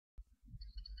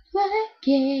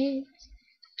Can't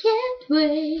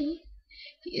wait.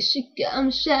 You should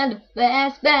come shadow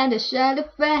fast, better shadow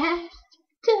fast.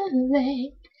 Too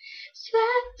late,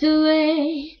 swept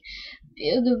away.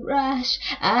 Feel the rush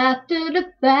after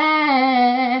the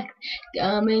fact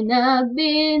coming up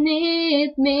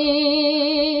beneath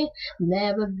me.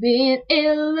 Never been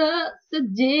in love so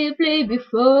deeply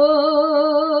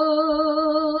before.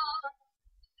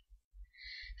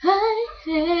 I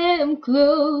am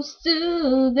close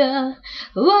to the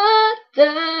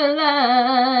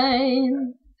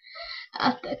waterline.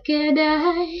 After can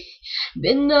I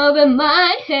bend over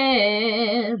my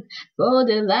head for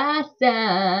the last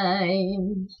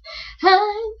time?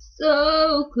 I'm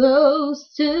so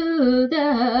close to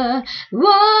the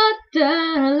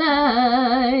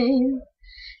waterline.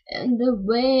 And the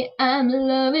way I'm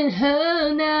loving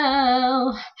her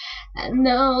now, I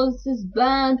know this is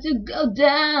bound to go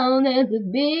down as a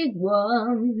big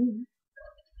one.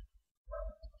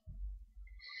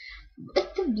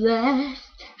 With the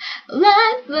blast,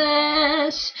 light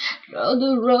flash, throw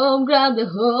the rope, grab the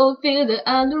hold, feel the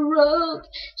other road.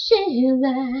 She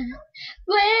laughed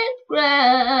with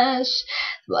crash.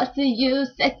 What's the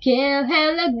use? I can't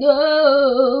let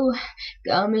go.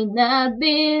 Coming up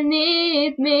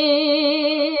beneath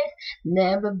me.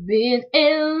 Never been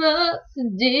in love so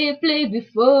deeply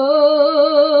before.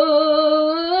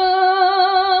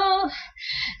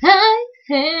 I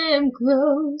am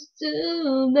close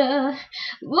to the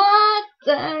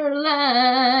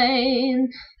waterline.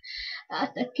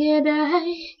 After can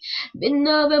I bend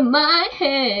over my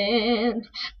head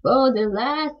for the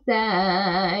last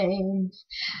time?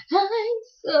 I'm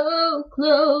so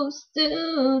close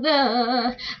to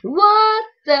the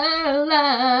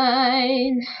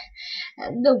waterline.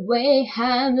 And the way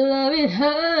I'm loving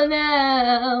her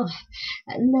now,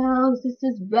 I know this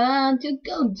is bound to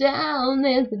go down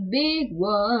as a big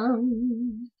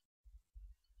one.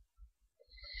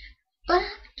 But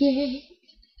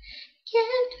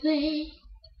can't wait.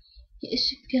 You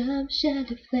should come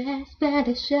shadow fast,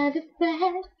 better shadow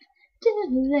fast. Too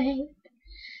late,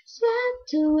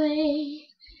 swept away.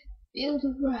 Feel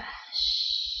the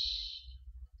rush.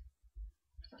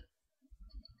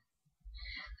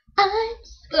 I'm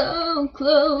so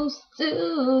close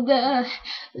to the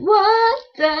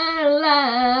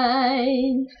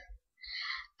waterline.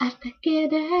 After can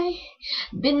I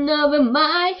bend over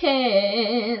my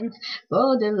head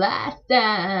for the last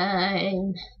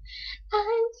time?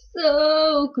 I'm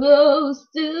so close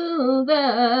to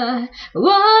the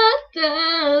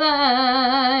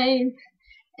waterline.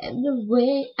 And the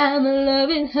way I'm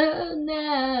loving her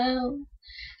now,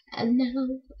 I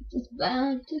know it's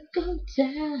bound to go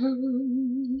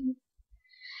down.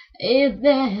 Is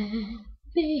that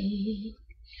big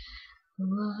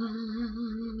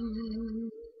one?